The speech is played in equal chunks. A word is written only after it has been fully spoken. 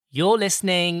You're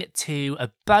listening to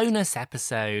a bonus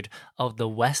episode of the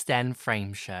West End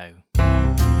Frame Show.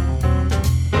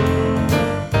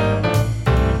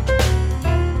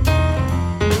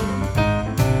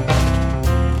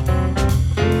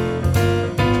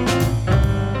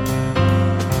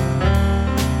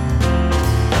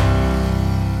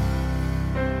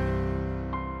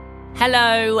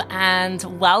 Hello and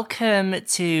welcome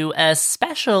to a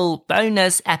special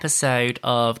bonus episode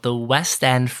of the West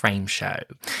End Frame Show.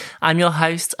 I'm your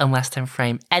host and West End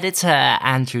Frame editor,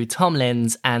 Andrew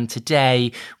Tomlins, and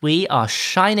today we are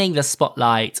shining the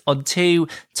spotlight on two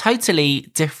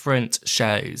totally different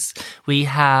shows. We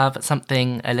have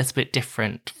something a little bit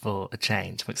different for a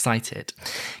change. I'm excited.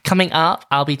 Coming up,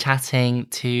 I'll be chatting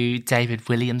to David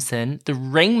Williamson, the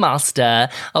ringmaster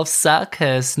of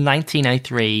Circus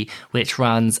 1903, which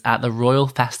runs at the Royal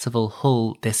Festival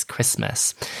Hall this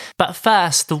Christmas. But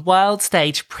first, the world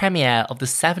stage premiere of the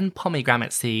 7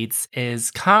 Pomegranate Seeds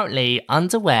is currently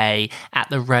underway at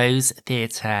the Rose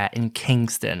Theatre in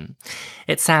Kingston.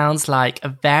 It sounds like a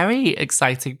very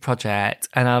exciting project,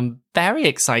 and I'm very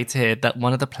excited that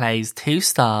one of the play's 2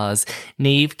 stars,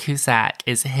 Niamh Cusack,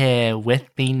 is here with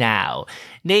me now.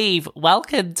 Niamh,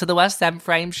 welcome to the West End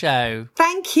Frame Show.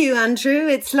 Thank you, Andrew.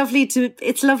 It's lovely to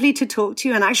talk to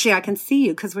you, and actually I can see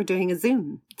you because we're doing a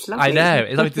Zoom. It's lovely. I know.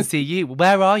 It's lovely to see you.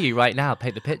 Where are you right now?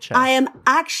 Paint the picture. I am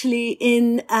actually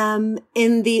in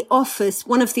the office,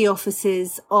 one of the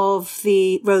offices of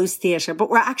the Rose Theatre, but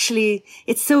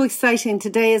it's so exciting.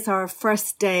 Today is our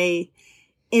first day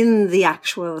in the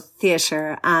actual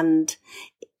theatre, and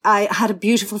I had a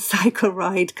beautiful cycle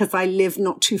ride because I live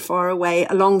not too far away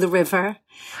along the river,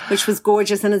 which was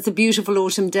gorgeous, and it's a beautiful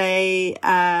autumn day.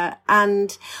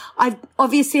 And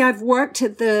I've worked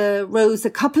at the Rose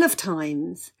a couple of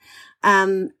times,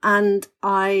 and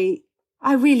I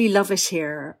really love it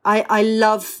here. I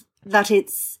love that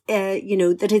it's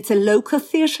that it's a local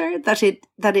theatre, that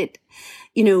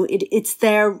it's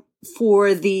there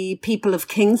for the people of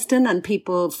Kingston and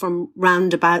people from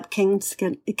round about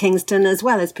Kingston, as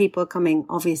well as people coming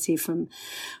obviously from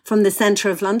the centre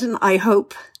of London, I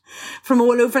hope, from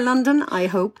all over London, I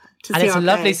hope, to see our play. And it's a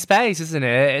lovely space, isn't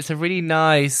it? It's a really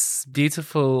nice,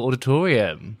 beautiful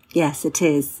auditorium. Yes, it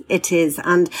is. It is.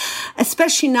 And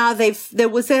especially now because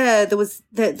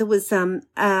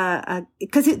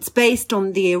it's based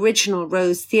on the original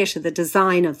Rose Theatre, the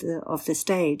design of the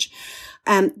stage.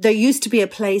 There used to be a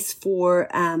place for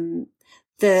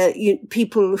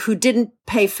people who didn't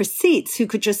pay for seats, who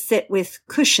could just sit with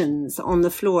cushions on the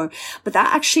floor. But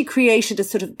that actually created a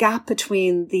sort of gap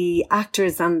between the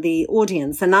actors and the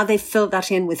audience. And now they've filled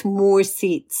that in with more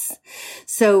seats.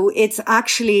 So it's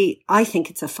actually, I think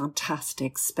it's a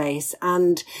fantastic space.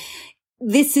 And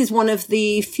this is one of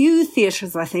the few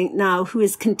theatres, I think, now who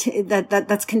is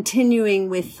that's continuing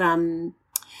with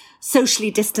socially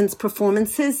distanced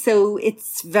performances. So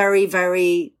it's very,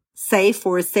 very safe,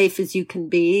 or as safe as you can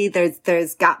be.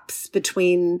 There's gaps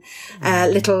between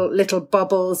little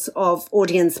bubbles of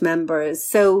audience members.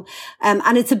 So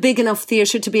and it's a big enough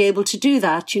theatre to be able to do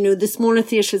that. The smaller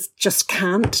theatres just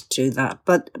can't do that.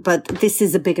 But this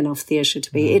is a big enough theatre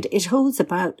to be. It holds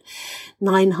about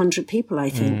 900 people, I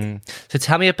think. So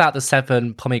tell me about the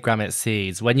 7 Pomegranate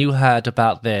Seeds. When you heard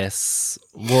about this,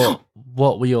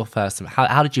 what were your first?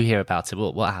 How did you hear about it?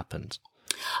 What happened?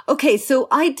 Okay, so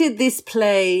I did this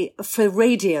play for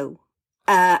radio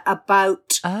about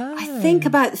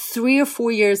 3 or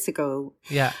 4 years ago.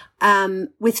 Yeah.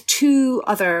 With 2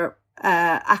 other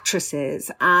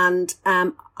actresses, and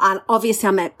obviously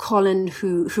I met Colin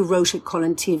who wrote it,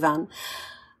 Colin Tivan,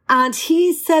 and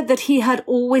he said that he had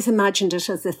always imagined it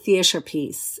as a theatre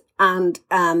piece, and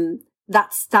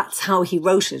that's how he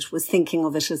wrote it, was thinking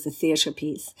of it as a theatre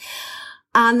piece.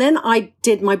 And then I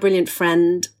did My Brilliant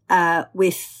Friend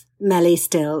with Melly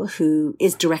Still, who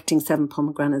is directing 7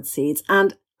 Pomegranate Seeds.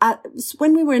 And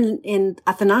when we were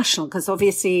at the National, because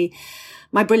obviously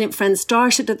My Brilliant Friend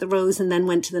started at the Rose and then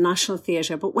went to the National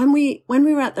Theatre. But when we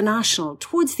were at the National,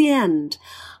 towards the end,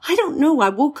 I don't know, I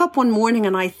woke up one morning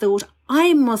and I thought,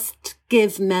 I must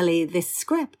give Melly this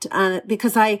script.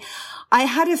 Because I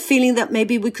had a feeling that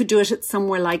maybe we could do it at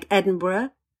somewhere like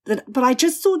Edinburgh. But I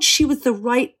just thought she was the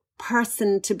right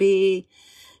person to be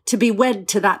wed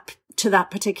to that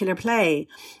particular play.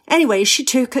 Anyway, she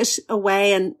took it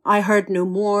away and I heard no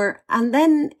more. And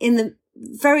then in the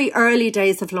very early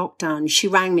days of lockdown, she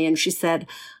rang me and she said,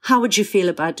 how would you feel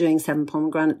about doing 7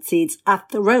 Pomegranate Seeds at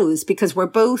the Rose? Because we're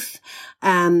both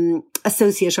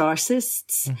associate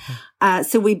artists. Mm-hmm.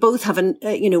 So we both have a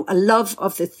love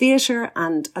of the theatre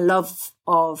and a love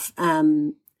of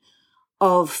and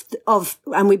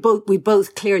we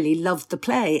both clearly loved the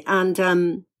play.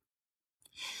 And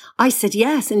I said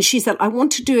yes. And she said, I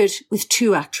want to do it with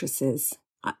 2 actresses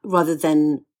rather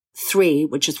than 3,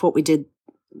 which is what we did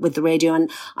with the radio.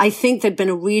 And I think there'd been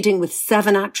a reading with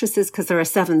 7 actresses because there are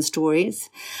 7 stories.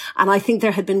 And I think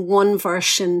there had been one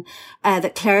version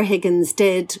that Claire Higgins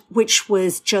did, which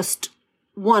was just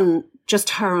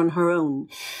her on her own.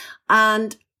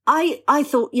 And I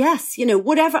thought, yes, you know,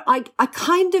 whatever. I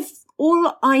kind of,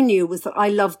 all I knew was that I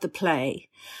loved the play.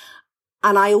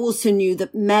 And I also knew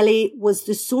that Melly was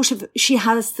she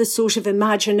has the sort of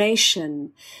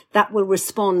imagination that will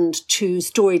respond to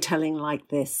storytelling like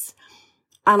this.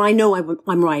 And I know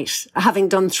I'm right. Having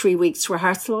done 3 weeks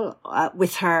rehearsal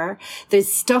with her,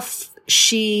 there's stuff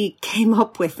she came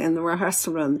up with in the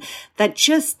rehearsal room that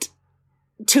just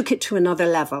took it to another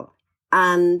level.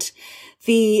 And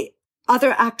the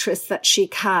other actress that she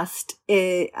cast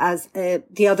as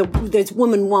there's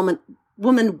woman 1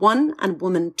 and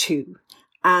woman 2.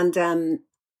 And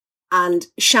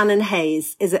Shannon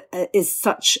Hayes is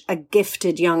such a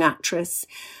gifted young actress,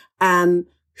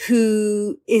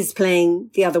 who is playing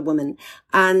the other woman.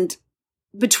 And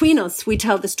between us, we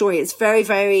tell the story. It's very,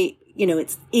 very, you know,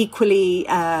 it's equally,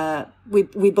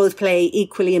 we both play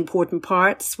equally important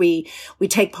parts. We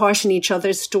take part in each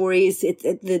other's stories.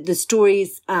 The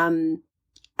stories,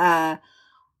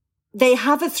 they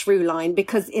have a through line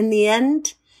because in the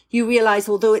end, you realize,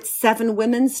 although it's 7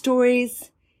 women's stories,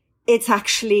 it's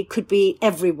actually could be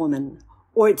every woman,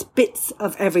 or it's bits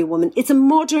of every woman. It's a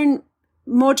modern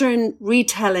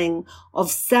retelling of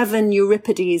 7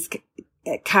 Euripides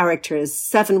characters,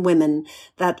 7 women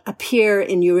that appear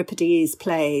in Euripides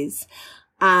plays.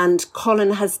 And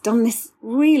Colin has done this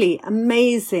really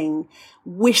amazing,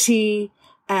 witty,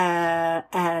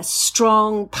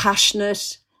 strong,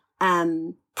 passionate,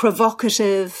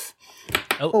 provocative.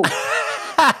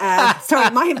 Sorry,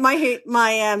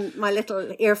 my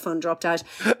little earphone dropped out.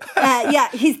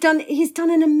 He's done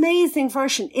an amazing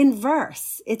version in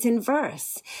verse. It's in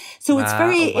verse. So it's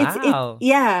very,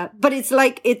 but it's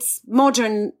like, it's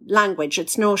modern language.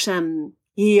 It's not,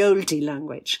 ye olde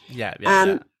language.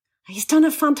 He's done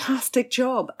a fantastic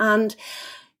job. And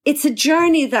it's a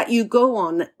journey that you go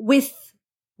on with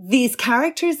these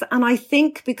characters. And I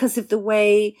think because of the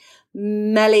way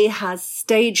Melly has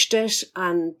staged it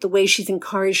and the way she's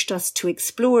encouraged us to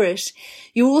explore it,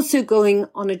 you're also going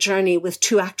on a journey with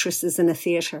 2 actresses in a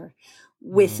theatre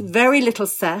with very little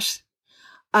set.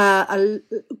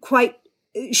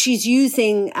 She's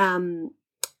using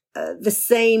the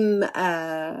same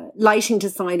lighting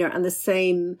designer and the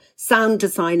same sound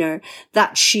designer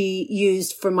that she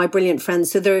used for My Brilliant Friend.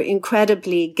 So they're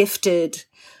incredibly gifted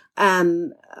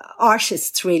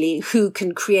artists, really, who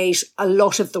can create a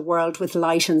lot of the world with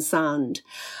light and sound.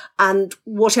 And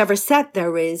whatever set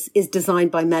there is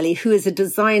designed by Melly, who is a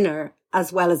designer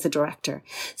as well as a director.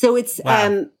 So it's,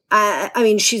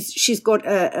 she's got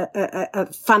a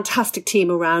fantastic team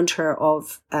around her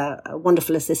of a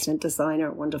wonderful assistant designer,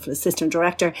 a wonderful assistant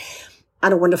director,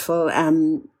 and a wonderful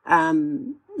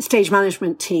stage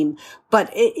management team.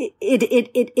 But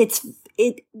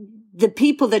the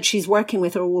people that she's working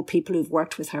with are all people who've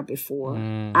worked with her before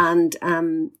and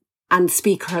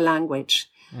speak her language.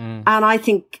 And I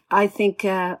think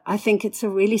it's a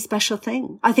really special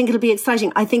thing. I think it'll be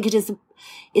exciting. I think it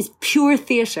is pure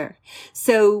theatre.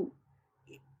 So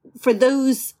for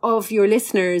those of your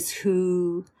listeners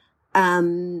who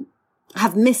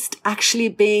have missed actually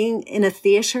being in a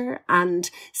theatre and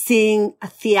seeing a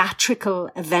theatrical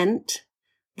event,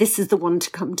 this is the one to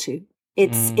come to.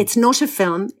 It's not a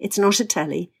film. It's not a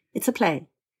telly. It's a play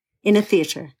in a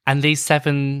theatre. And these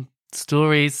 7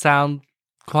 stories sound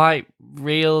quite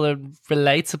real and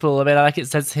relatable. I mean, like it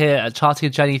says here, charting a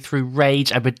journey through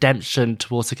rage and redemption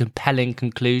towards a compelling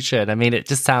conclusion. I mean, it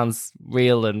just sounds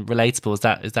real and relatable.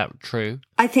 Is that true?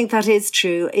 I think that is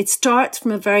true. It starts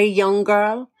from a very young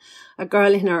girl, a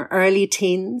girl in her early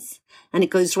teens, and it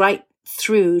goes right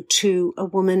through to a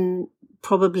woman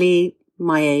probably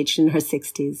my age, in her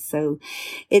 60s. So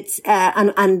it's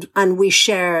and we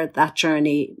share that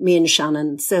journey, me and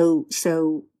Shannon. So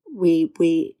we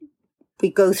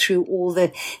go through all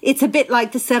the, it's a bit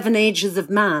like the 7 ages of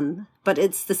man, but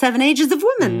it's the 7 ages of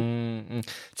woman.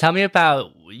 Tell me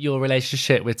about your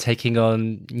relationship with taking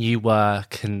on new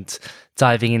work and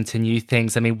diving into new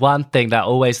things. I mean, one thing that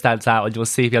always stands out on your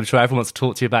CV, I'm sure everyone wants to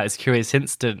talk to you about, is Curious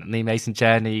Incident and the amazing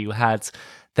journey you had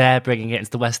there, bringing it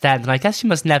into the West End. And I guess you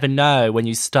must never know when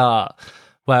you start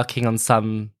working on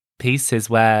some pieces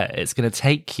where it's going to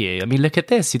take you. I mean, look at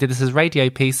this. You did this as a radio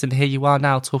piece and here you are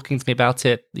now talking to me about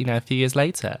it, you know, a few years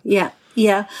later. Yeah.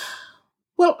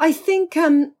 Well, I think,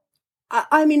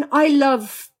 I mean, I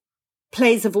love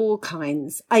plays of all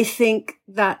kinds. I think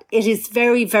that it is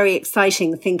very, very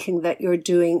exciting thinking that you're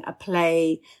doing a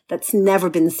play that's never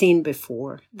been seen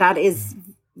before. That is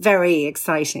very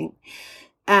exciting.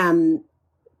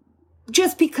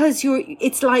 Just because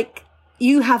it's like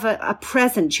you have a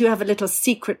present, you have a little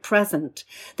secret present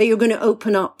that you're going to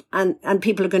open up and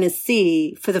people are going to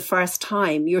see for the first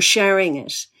time. You're sharing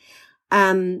it.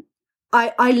 I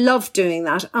love doing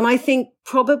that. And I think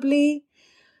possibly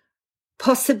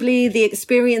the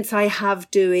experience I have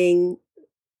doing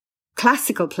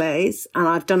classical plays, and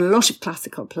I've done a lot of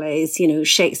classical plays,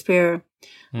 Shakespeare,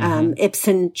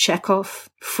 Ibsen, Chekhov,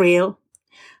 Friel.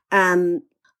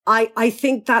 I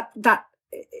think that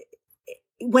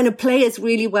when a play is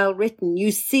really well written,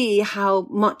 you see how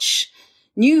much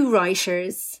new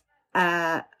writers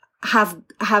have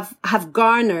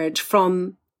garnered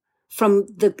from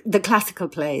the classical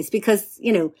plays, because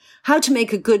how to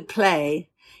make a good play,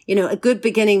 a good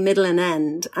beginning, middle, and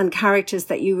end, and characters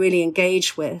that you really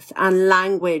engage with, and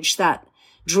language that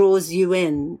draws you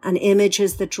in, and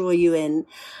images that draw you in.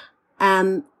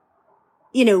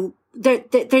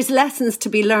 There's lessons to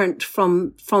be learnt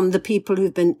from the people who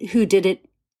did it,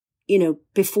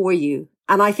 before you.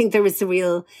 And I think there is a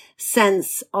real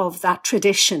sense of that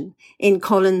tradition in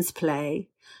Colin's play.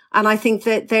 And I think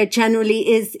that there generally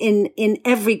is in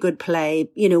every good play,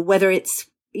 whether it's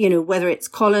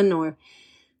Colin or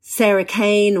Sarah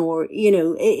Kane or,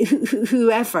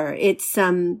 whoever. It's,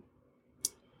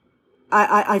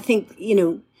 I think,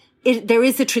 there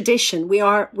is a tradition. We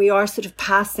are sort of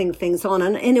passing things on.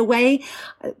 And in a way,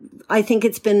 I think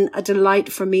it's been a delight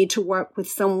for me to work with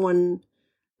someone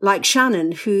like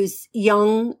Shannon, who's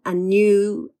young and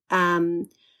new. I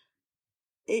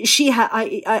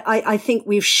think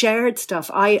we've shared stuff.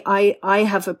 I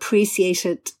have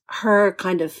appreciated her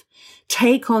kind of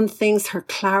take on things, her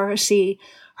clarity,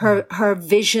 her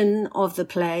vision of the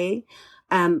play,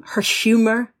 her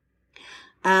humor.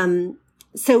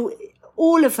 So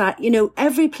all of that,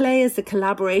 every play is a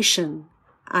collaboration,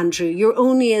 Andrew. You're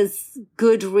only as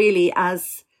good really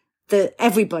as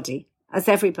everybody.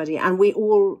 And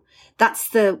that's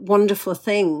the wonderful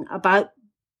thing about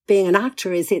being an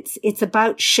actor, is it's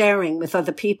about sharing with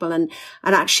other people and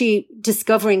actually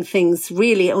discovering things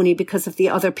really only because of the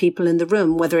other people in the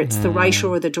room, whether it's the writer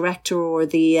or the director or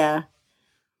the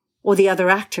other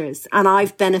actors. And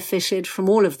I've benefited from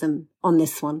all of them on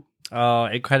this one. Oh,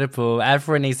 incredible.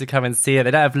 Everyone needs to come and see it.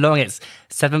 They don't have long. It's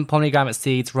 7 Pomegranate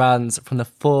Seeds runs from the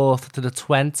 4th to the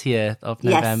 20th of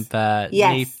November.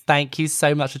 Yes. Niamh, thank you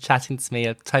so much for chatting to me.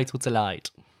 A total delight.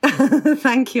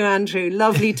 Thank you, Andrew.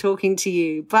 Lovely talking to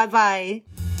you. Bye-bye.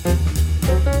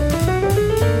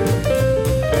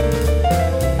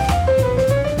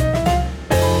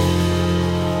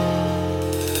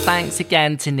 Thanks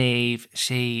again to Niamh.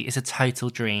 She is a total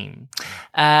dream.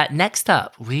 Next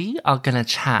up, we are going to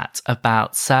chat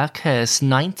about Circus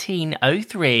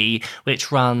 1903,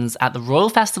 which runs at the Royal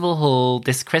Festival Hall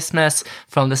this Christmas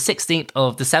from the 16th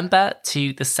of December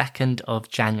to the 2nd of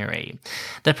January.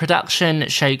 The production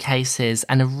showcases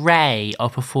an array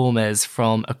of performers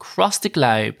from across the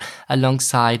globe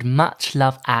alongside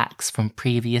much-loved acts from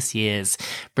previous years,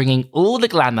 bringing all the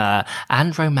glamour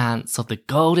and romance of the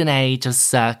golden age of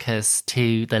Circus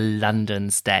to the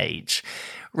London stage.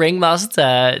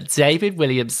 Ringmaster David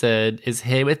Williamson is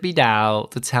here with me now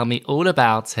to tell me all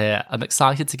about it. I'm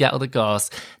excited to get all the goss.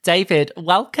 David,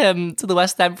 welcome to the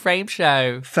West End Frame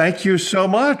Show. Thank you so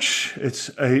much. It's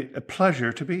a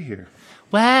pleasure to be here.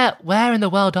 Where in the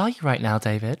world are you right now,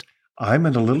 David? I'm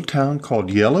in a little town called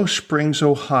Yellow Springs,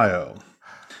 Ohio.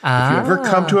 If you ever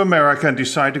come to America and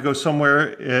decide to go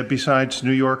somewhere besides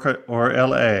New York or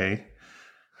L.A.,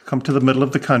 come to the middle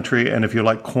of the country, and if you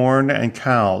like corn and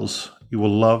cows, you will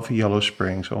love Yellow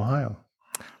Springs, Ohio.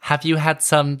 Have you had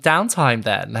some downtime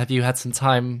then? Have you had some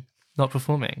time not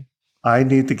performing? I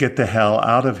need to get the hell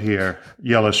out of here,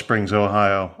 Yellow Springs,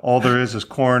 Ohio. All there is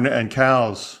corn and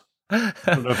cows. I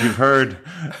don't know if you've heard.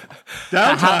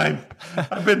 Downtime.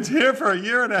 I've been here for a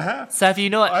year and a half. So have you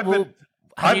not...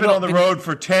 I've been on the road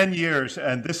for 10 years,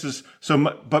 and this is so.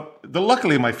 But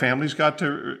luckily, my family's got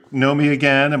to know me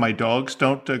again, and my dogs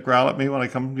don't growl at me when I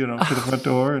come, to the front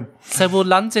door. And so, will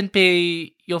London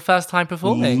be your first time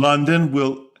performing? London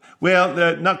will.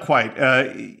 Well, not quite.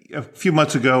 A few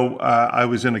months ago, I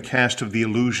was in a cast of The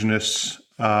Illusionists,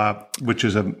 which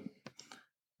is a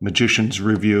magician's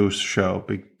review show,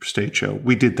 big stage show.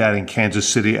 We did that in Kansas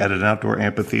City at an outdoor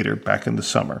amphitheater back in the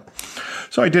summer.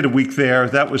 So I did a week there.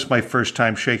 That was my first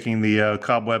time shaking the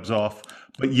cobwebs off.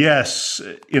 But yes,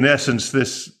 in essence,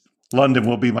 this London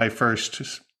will be my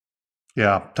first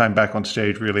time back on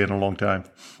stage really in a long time.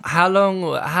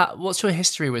 What's your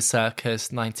history with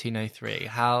Circus 1903?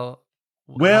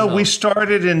 We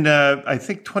started in, I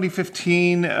think,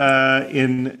 2015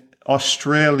 in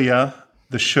Australia.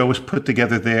 The show was put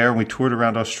together there. We toured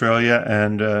around Australia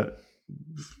and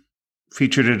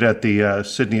featured it at the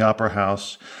Sydney Opera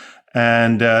House.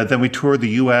 And then we toured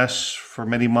the U.S. for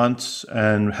many months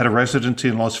and had a residency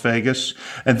in Las Vegas.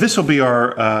 And this will be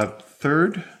our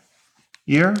third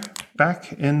year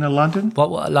back in London.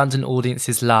 What a London audience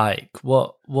is like?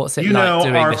 What's it like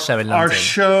doing the show in London? Our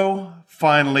show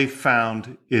finally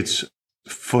found its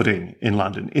footing in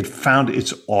London. It found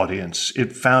its audience.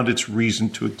 It found its reason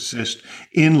to exist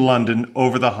in London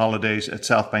over the holidays at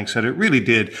South Bank Centre. It really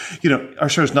did. Our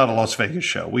show is not a Las Vegas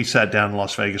show. We sat down in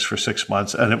Las Vegas for 6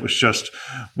 months, and it was just,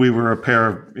 we were a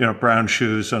pair of brown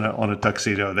shoes on a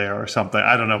tuxedo there or something.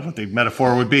 I don't know what the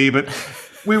metaphor would be, but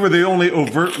we were the only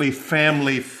overtly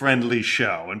family-friendly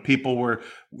show, and people were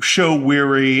show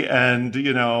weary and,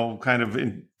 kind of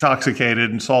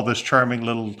intoxicated and saw this charming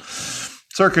little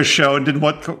circus show and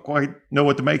didn't quite know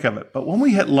what to make of it. But when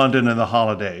we hit London in the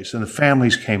holidays and the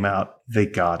families came out, they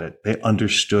got it. They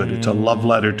understood. It's a love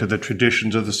letter to the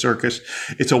traditions of the circus.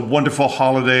 It's a wonderful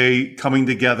holiday coming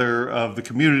together of the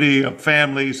community, of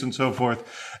families and so forth.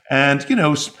 And,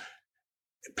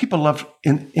 people love,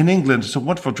 in England, it's a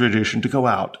wonderful tradition to go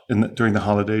out during the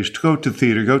holidays, to go to the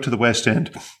theater, go to the West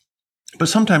End. But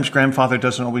sometimes grandfather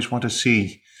doesn't always want to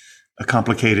see a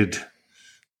complicated,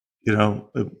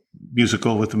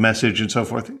 musical with a message and so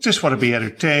forth. Just want to be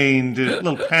entertained, a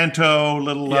little panto,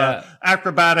 little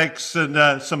acrobatics, and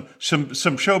some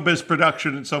showbiz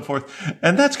production and so forth.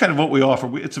 And that's kind of what we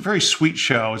offer. It's a very sweet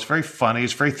show. It's very funny.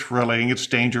 It's very thrilling. It's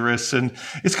dangerous. And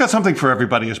it's got something for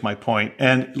everybody is my point.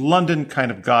 And London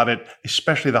kind of got it,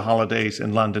 especially the holidays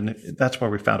in London. That's where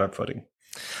we found our footing.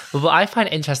 Well, what I find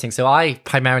interesting, so I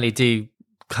primarily do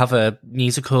cover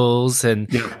musicals and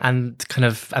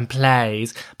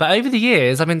plays, but over the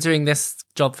years I've been doing this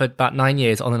job for about 9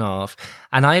 years on and off,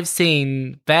 and I've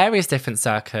seen various different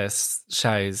circus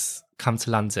shows come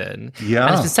to London. Yeah.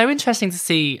 And it's been so interesting to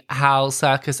see how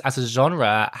circus as a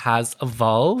genre has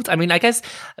evolved. I mean, I guess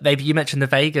maybe you mentioned the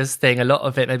Vegas thing. A lot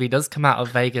of it maybe does come out of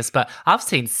Vegas, but I've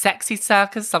seen sexy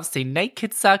circus, I've seen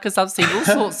naked circus, I've seen all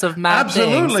sorts of mad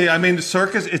Absolutely. things. I mean, the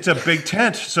circus, it's a big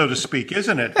tent, so to speak,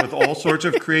 isn't it? With all sorts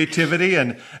of creativity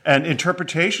and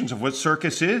interpretations of what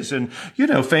circus is. And,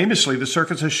 famously, the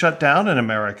circus has shut down in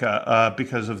America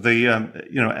because of the,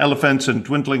 elephants and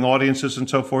dwindling audiences and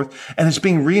so forth. And it's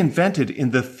being reinvented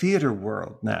in the theater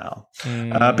world now,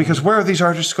 because where are these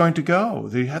artists going to go?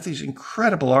 They have these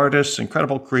incredible artists,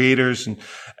 incredible creators,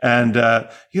 and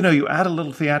you add a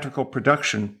little theatrical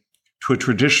production to a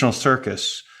traditional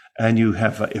circus, and you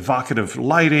have evocative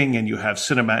lighting, and you have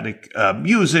cinematic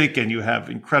music, and you have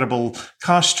incredible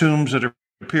costumes that are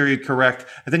period correct,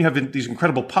 and then you have these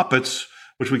incredible puppets,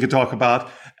 which we could talk about,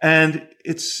 and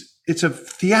it's a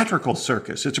theatrical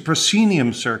circus. It's a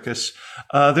proscenium circus.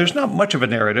 There's not much of a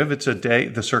narrative. It's a day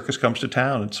the circus comes to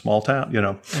town, in small town,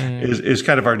 is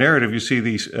kind of our narrative. You see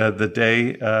the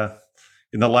day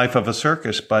in the life of a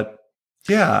circus, but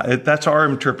that's our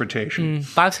interpretation.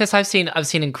 But I've seen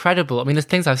incredible. I mean, the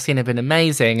things I've seen have been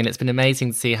amazing, and it's been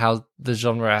amazing to see how the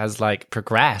genre has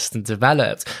progressed and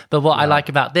developed. But what I like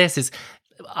about this is,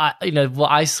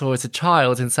 what I saw as a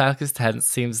child in circus tents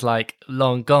seems like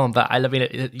long gone, but I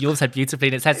mean, you all said beautifully,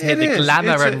 and it says here the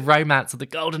glamour and romance of the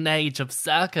golden age of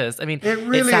circus. I mean, it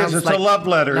really is. It's a love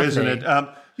letter, isn't it?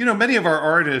 Many of our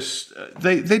artists,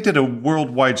 they did a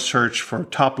worldwide search for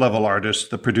top-level artists,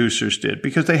 the producers did,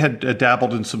 because they had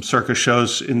dabbled in some circus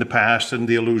shows in the past and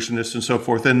the illusionists and so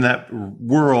forth in that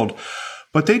world.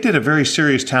 But they did a very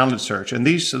serious talent search. And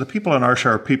the people on our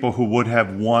show are people who would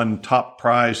have won top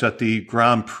prize at the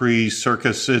Grand Prix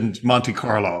Circus in Monte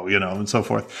Carlo, and so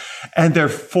forth. And they're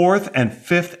fourth and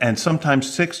fifth and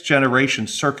sometimes sixth generation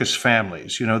circus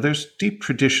families. There's deep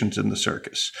traditions in the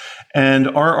circus. And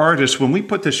our artists, when we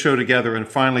put this show together and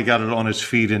finally got it on its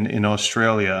feet in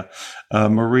Australia,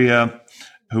 Maria,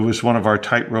 who was one of our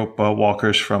tightrope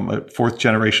walkers from a fourth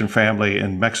generation family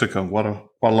in Mexico,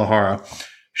 Guadalajara,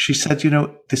 she said,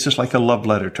 this is like a love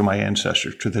letter to my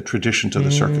ancestors, to the traditions of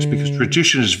the circus, because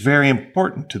tradition is very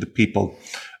important to the people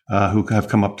who have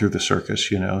come up through the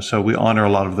circus, So we honor a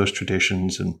lot of those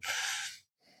traditions. And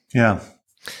Can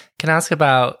I ask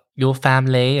about your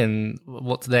family and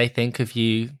what do they think of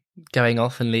you going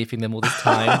off and leaving them all this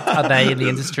time? Are they in the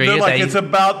industry? They're like, it's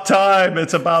about time.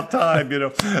 It's about time,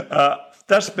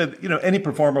 been, any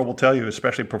performer will tell you,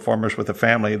 especially performers with a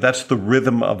family, that's the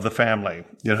rhythm of the family.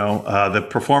 The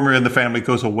performer in the family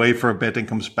goes away for a bit and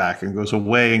comes back, and goes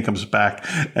away and comes back,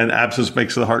 and absence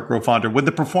makes the heart grow fonder. When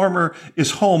the performer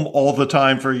is home all the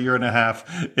time for a year and a half,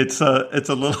 it's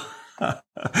a little,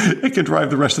 it can drive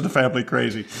the rest of the family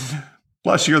crazy.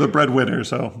 Plus, you're the breadwinner,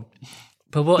 so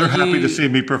they're happy to see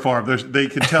me perform. They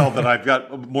can tell that I've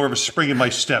got more of a spring in my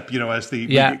step, as we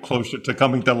get closer to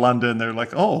coming to London. They're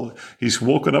like, oh, he's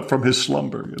woken up from his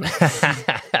slumber.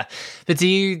 But do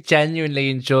you genuinely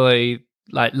enjoy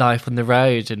life on the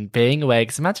road and being away?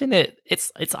 Because imagine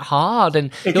it's hard,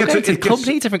 and you're going to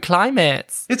completely different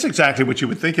climates. It's exactly what you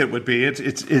would think it would be.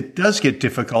 It does get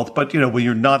difficult, but when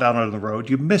you're not out on the road,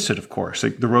 you miss it. Of course,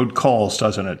 the road calls,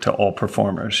 doesn't it, to all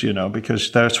performers?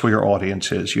 Because that's where your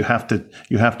audience is. You have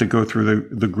to go through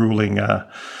the grueling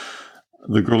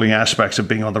aspects of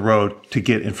being on the road to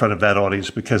get in front of that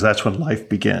audience, because that's when life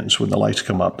begins, when the lights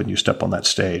come up and you step on that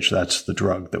stage. That's the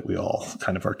drug that we all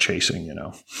kind of are chasing,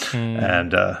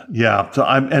 And so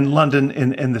I'm in London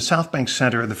in the South Bank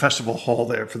Centre, in the festival hall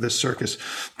there for this circus.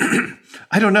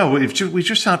 I don't know. We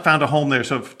just found a home there.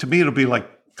 So to me, it'll be like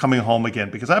coming home again,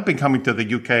 because I've been coming to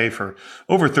the UK for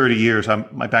over 30 years.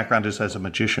 My background is as a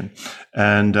magician.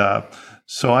 And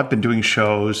so I've been doing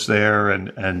shows there,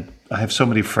 and I have so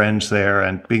many friends there,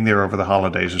 and being there over the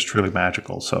holidays is truly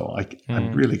magical. So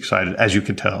I'm really excited, as you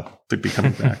can tell, to be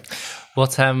coming back.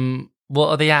 What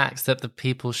are the acts that the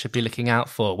people should be looking out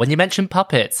for? When you mention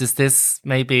puppets, is this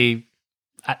maybe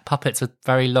puppets with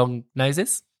very long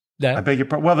noses? No. I beg your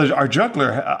pardon. Well, there's our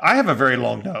juggler. I have a very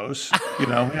long nose. We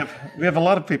have a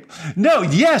lot of people. No,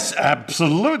 yes,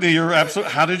 absolutely. You're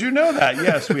absolutely. How did you know that?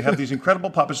 Yes, we have these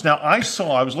incredible puppets. Now, I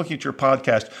was looking at your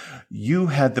podcast. You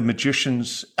had the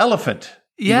magician's elephant.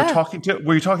 Yeah.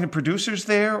 Were you talking to producers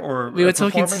there, or we were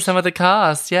talking to some of the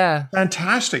cast? Yeah.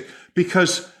 Fantastic,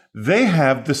 because they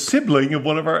have the sibling of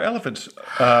one of our elephants,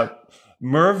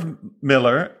 Merv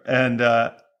Miller and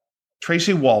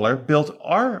Tracy Waller built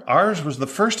ours was the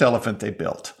first elephant they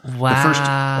built. Wow. The first,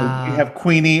 we have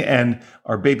Queenie, and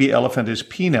our baby elephant is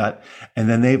Peanut. And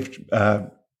then they've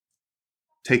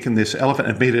taken this elephant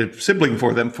and made a sibling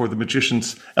for them for the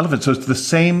magician's elephant. So it's the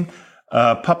same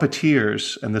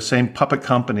puppeteers and the same puppet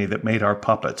company that made our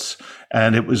puppets.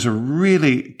 And it was a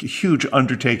really huge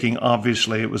undertaking.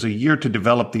 Obviously, it was a year to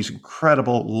develop these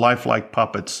incredible lifelike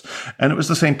puppets. And it was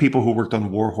the same people who worked on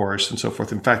War Horse and so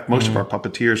forth. In fact, most of our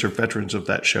puppeteers are veterans of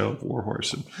that show, War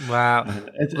Horse. Wow.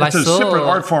 It's a separate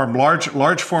art form. Large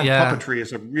form puppetry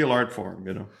is a real art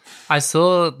form, I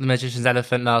saw The Magician's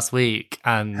Elephant last week.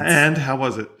 And how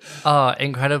was it? Oh,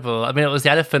 incredible. I mean, it was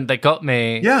the elephant that got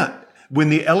me. Yeah. When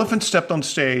the elephant stepped on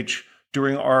stage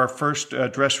during our first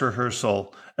dress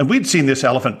rehearsal, and we'd seen this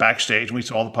elephant backstage, and we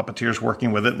saw all the puppeteers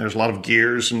working with it, and there's a lot of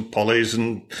gears and pulleys,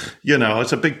 and,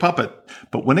 it's a big puppet.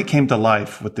 But when it came to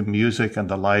life with the music and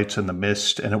the lights and the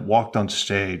mist, and it walked on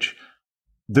stage,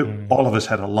 all of us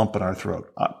had a lump in our throat.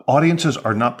 Audiences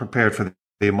are not prepared for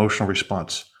the emotional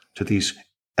response to these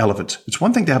elephants. It's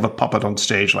one thing to have a puppet on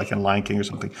stage, like in Lion King or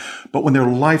something, but when they're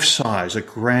life-size, a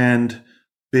grand,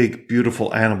 big,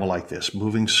 beautiful animal like this,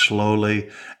 moving slowly.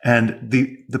 And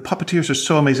the puppeteers are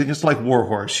so amazing. It's like War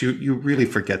Horse. You really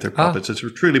forget their puppets. It's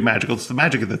truly magical. It's the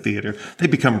magic of the theater. They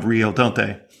become real, don't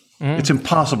they? It's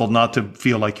impossible not to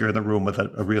feel like you're in the room with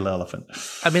a real elephant.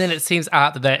 I mean, and it seems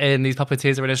out that they're in, these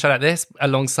puppeteers are in a show like this,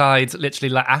 alongside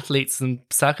literally like athletes and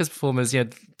circus performers,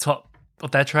 top of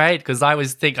their trade, because I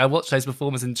always think I watch those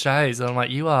performers in shows and I'm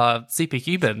like, you are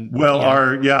superhuman. Well,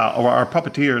 our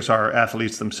puppeteers are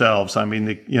athletes themselves. I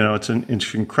mean,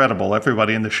 it's incredible.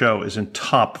 Everybody in the show is in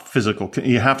top physical.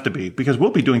 You have to be, because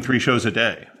we'll be doing 3 shows a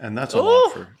day, and that's a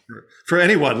lot for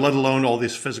anyone, let alone all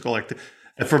this physical activity.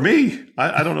 And for me,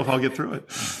 I don't know if I'll get through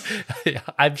it.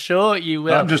 I'm sure you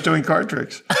will. I'm just doing card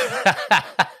tricks.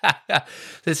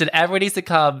 Listen, everyone needs to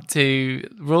come to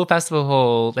Royal Festival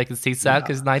Hall. They can see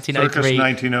Circus 1903. Circus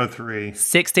 1903.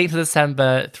 16th of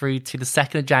December through to the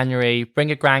 2nd of January. Bring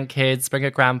your grandkids, bring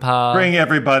your grandpa. Bring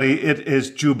everybody. It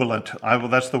is jubilant.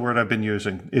 That's the word I've been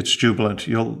using. It's jubilant.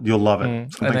 You'll love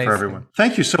it. Something amazing for everyone.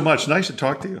 Thank you so much. Nice to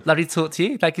talk to you. Lovely to talk to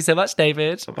you. Thank you so much,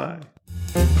 David. Bye-bye.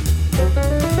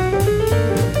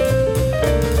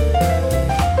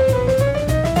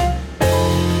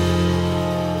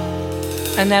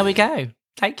 And there we go.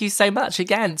 Thank you so much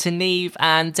again to Niamh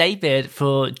and David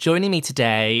for joining me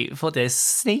today for this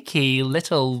sneaky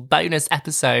little bonus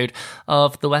episode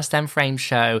of the West End Frame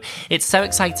Show. It's so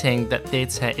exciting that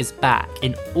theatre is back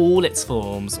in all its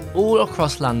forms, all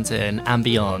across London and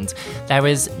beyond. There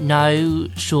is no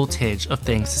shortage of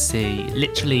things to see,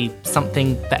 literally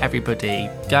something for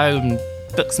everybody. Go and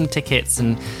book some tickets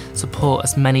and support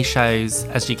as many shows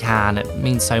as you can. It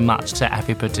means so much to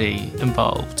everybody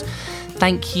involved.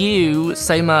 Thank you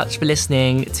so much for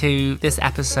listening to this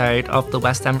episode of the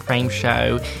West End Frame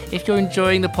Show. If you're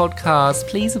enjoying the podcast,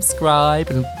 please subscribe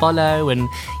and follow, and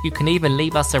you can even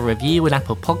leave us a review on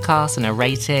Apple Podcasts and a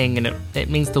rating, and it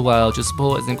means the world. Your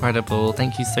support is incredible.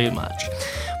 Thank you so much.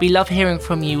 We love hearing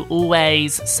from you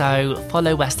always, so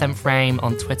follow West End Frame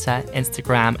on Twitter,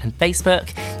 Instagram and Facebook.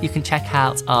 You can check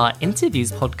out our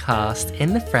interviews podcast,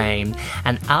 In the Frame,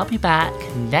 and I'll be back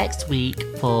next week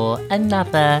for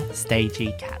another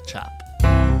stagey catch-up.